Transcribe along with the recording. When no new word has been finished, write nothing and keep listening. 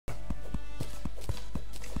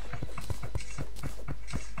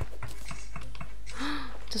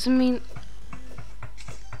Doesn't mean...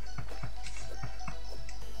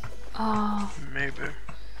 Oh. Maybe.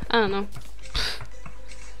 I don't know.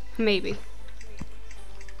 Maybe.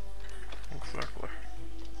 Exactly.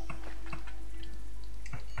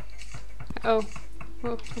 Oh.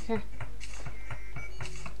 Oh, okay.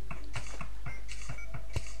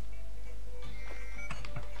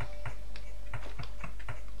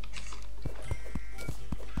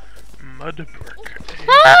 Mud brick.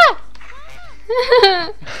 Ah!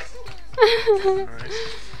 Nice.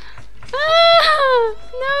 Ah!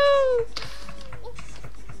 No!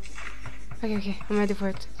 Okay, okay, I'm ready for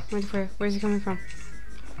it. I'm ready for it. Where's he coming from?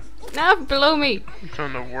 No, below me! You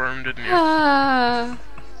found a worm, didn't you? Ah!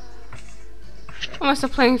 I must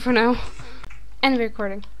stop playing for now. End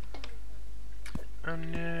recording. Oh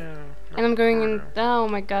no. And I'm going in. Oh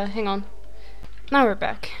my god, hang on. Now we're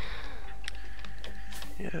back.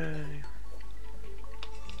 Yay.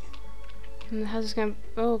 And the house is gonna.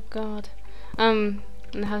 Oh god. And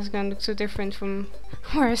the house is gonna look so different from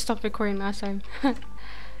where I stopped recording last time.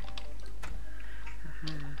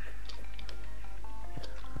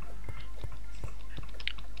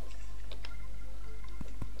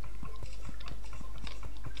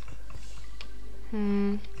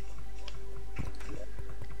 Hmm.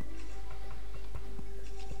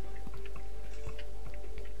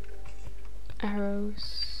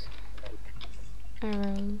 Arrows.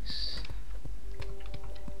 Arrows.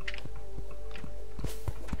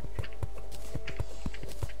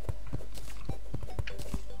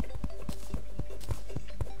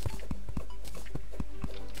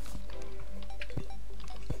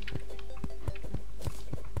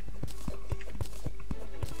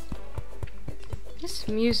 This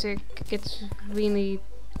music gets really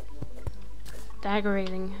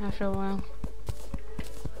aggravating after a while.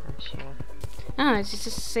 So, Ah, it's just the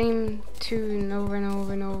same tune over and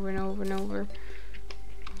over and over and over and over.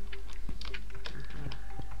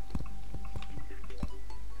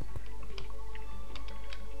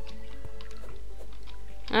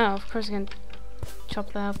 Oh, of course I can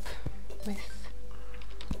chop that up with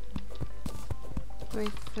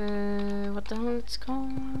what the hell it's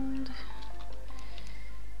called?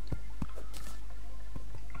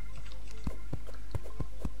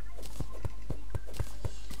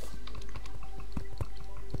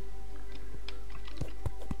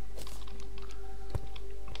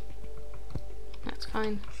 That's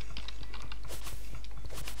fine.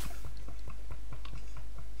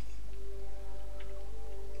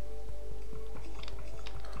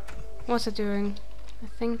 What's it doing? I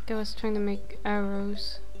think I was trying to make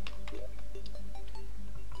arrows.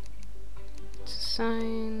 It's a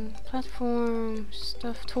sign, platform,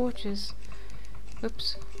 stuff, torches.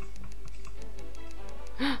 Oops.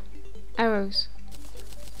 Arrows.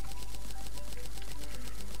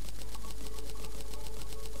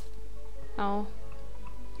 Oh.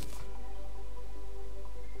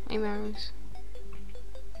 Aim arrows.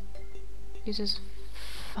 Uses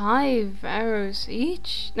 5 arrows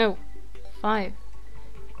each? No, 5.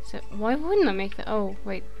 So why wouldn't I make that? Oh,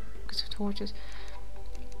 wait, because of torches.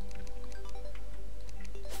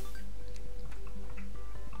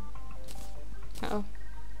 Uh-oh.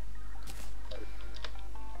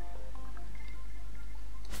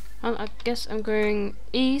 Well, I guess I'm going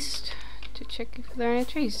east to check if there are any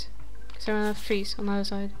trees. Because there are enough trees on the other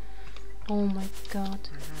side. Oh my god.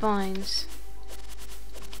 Vines.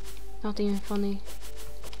 Not even funny.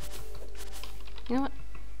 You know what?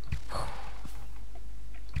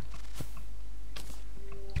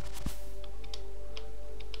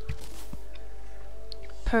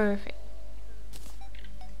 Perfect.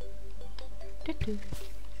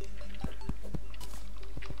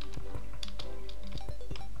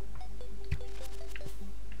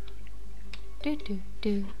 Doo-doo.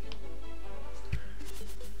 Do.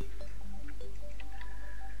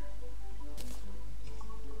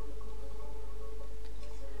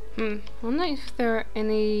 I wonder if there are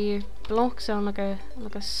any blocks on like a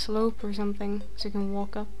slope or something, so you can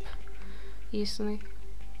walk up easily.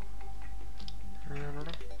 I don't know.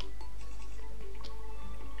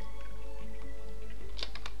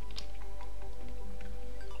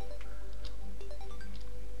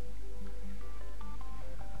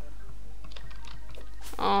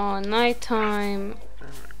 Oh, nighttime. Damn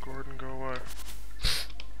it, Gordon, go away.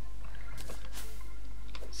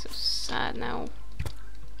 So sad now.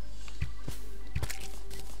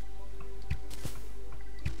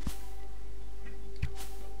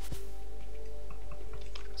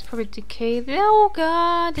 It's probably decayed. Oh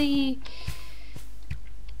god,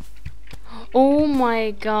 oh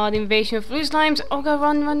my god, invasion of blue slimes. Oh god,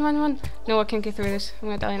 run. No, I can't get through this. I'm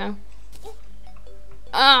gonna die now.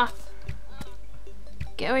 Ah!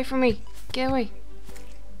 Get away from me! Get away!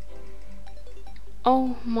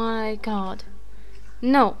 Oh my god.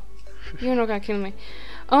 No! You're not gonna kill me.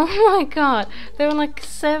 Oh my god! There were like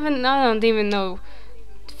 7, I don't even know,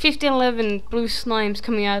 11 blue slimes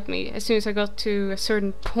coming at me as soon as I got to a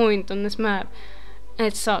certain point on this map. And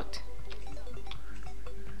it sucked.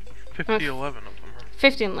 11 of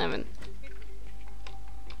them. 11.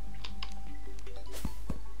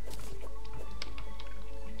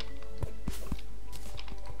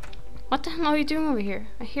 What the hell are you doing over here?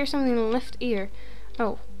 I hear something in the left ear.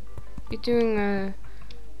 Oh, you're doing a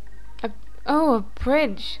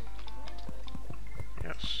bridge.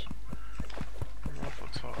 Yes.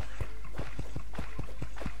 Off the top.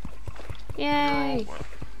 Yay!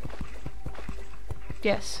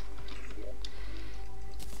 Yes.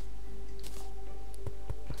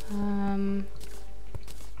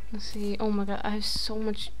 Let's see. Oh my god, I have so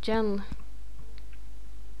much gel.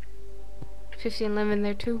 11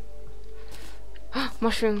 there too.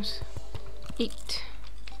 Mushrooms. Eat.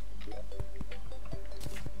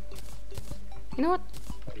 You know what?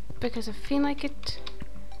 Because I feel like it.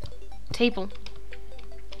 Table.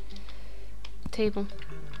 Table.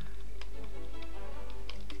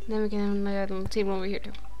 Then we can have a little table over here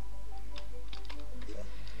too.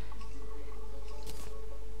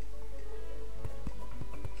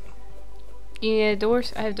 Yeah,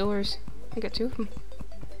 doors. I have doors. I got 2 of them.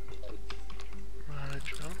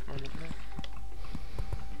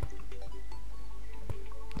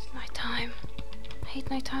 It's nighttime. I hate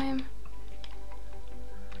nighttime.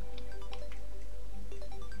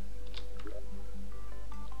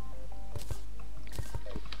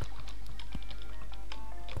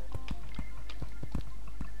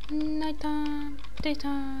 Nighttime.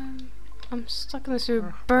 Daytime. I'm stuck in this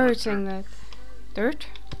bird saying that. Dirt?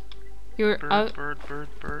 You're out. Bird.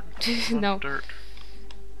 No. Dirt.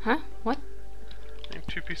 Huh? What? I need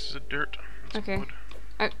 2 pieces of dirt. That's Okay.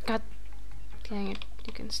 wood. God dang it.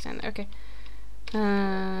 You can stand there. Okay.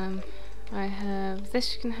 I have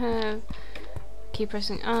this you can have. Keep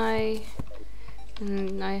pressing I.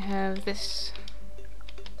 And I have this.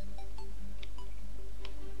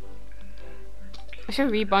 I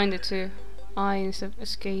should rebind it to I instead of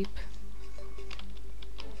escape.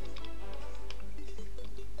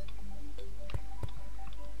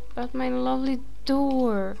 But my lovely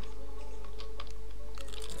door.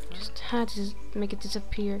 Just had to make it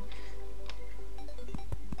disappear.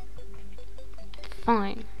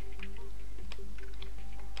 Fine.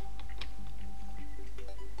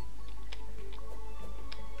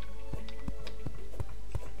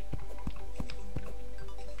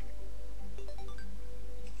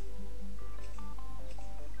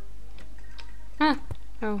 Ah!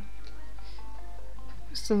 Oh.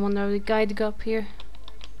 I still wonder how the guide got up here.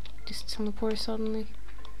 Just teleport suddenly.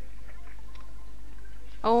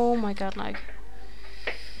 Oh my god, lag.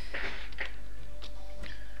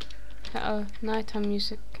 Uh-oh, nighttime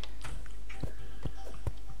music.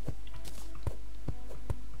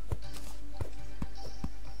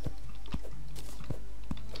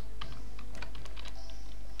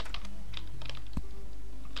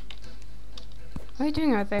 What are you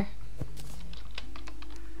doing out there?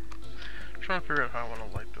 I'm trying to figure out how I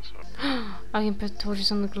want to light this up. I can put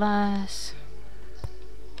torches on the glass.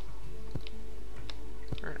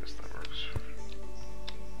 I guess that works.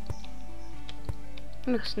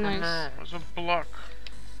 Looks Oh nice. no, there's a block.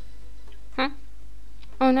 Huh?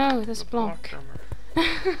 Oh no, there's There's a block. down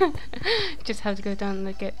there. Just have to go down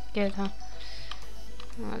and get it, huh?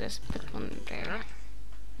 I'll just put one there.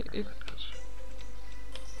 It is.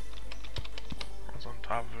 I was on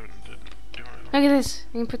top of it and didn't do anything. Look at this!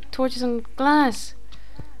 You can put torches on glass!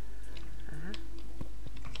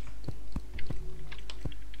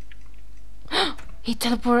 He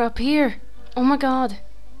teleported up here! Oh my god!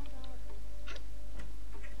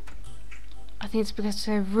 I think it's because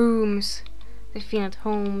they have rooms. They feel at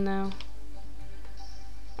home now.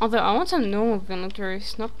 Although I want some normal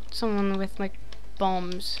villagers, not someone with like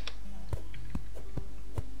bombs.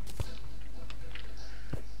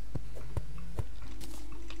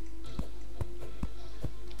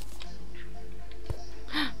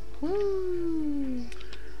 Woo!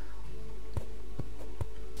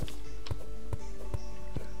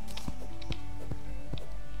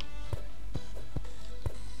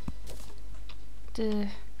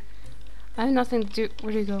 I have nothing to do.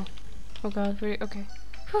 Where do you go? Oh god, okay.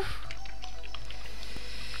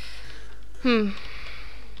 Whew.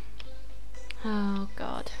 Oh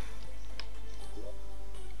god.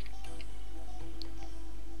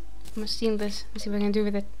 I'm gonna steal this and see what I can do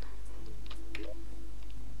with it.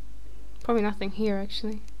 Probably nothing here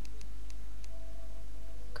actually.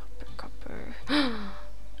 Copper.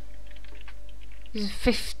 Is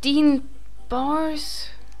 15 bars?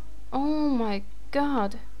 Oh my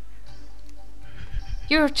god.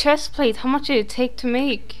 Your chest plate, how much did it take to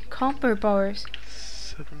make? Copper bars.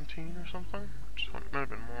 17 or something? Might have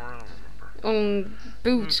been more, I don't remember.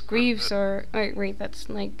 Boots, Quite a greaves bit. are... Wait, that's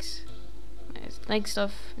legs. Leg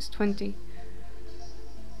stuff is 20.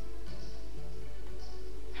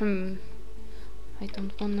 I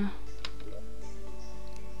don't wanna...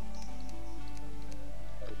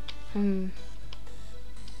 What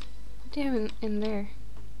do you have in there?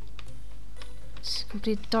 It's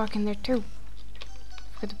completely dark in there too.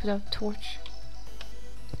 Forgot to put out a torch.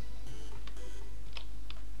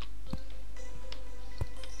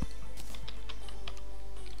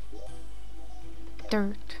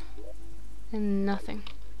 Dirt. And nothing.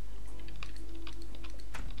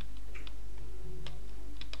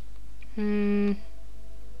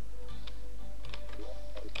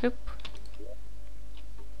 Oop.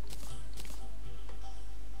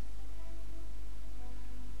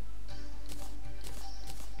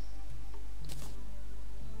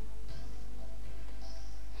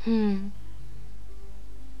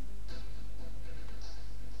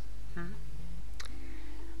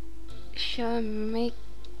 Should I make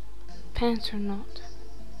pants or not?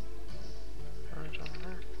 I don't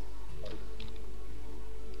know.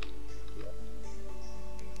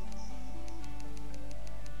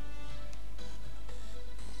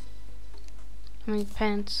 I made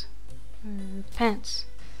pants. Pants.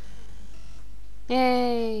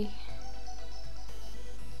 Yay!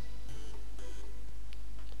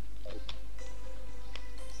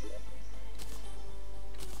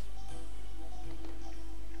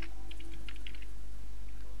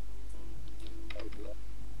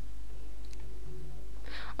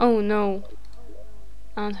 Oh no,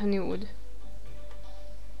 I don't have any wood.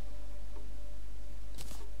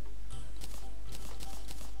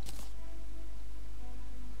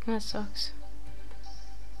 That sucks.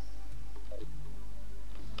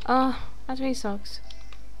 Oh, that really sucks.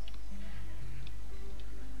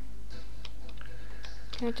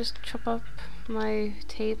 Can I just chop up my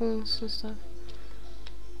tables and stuff?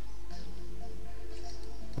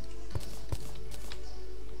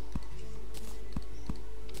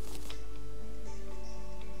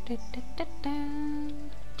 Da, da, da, da.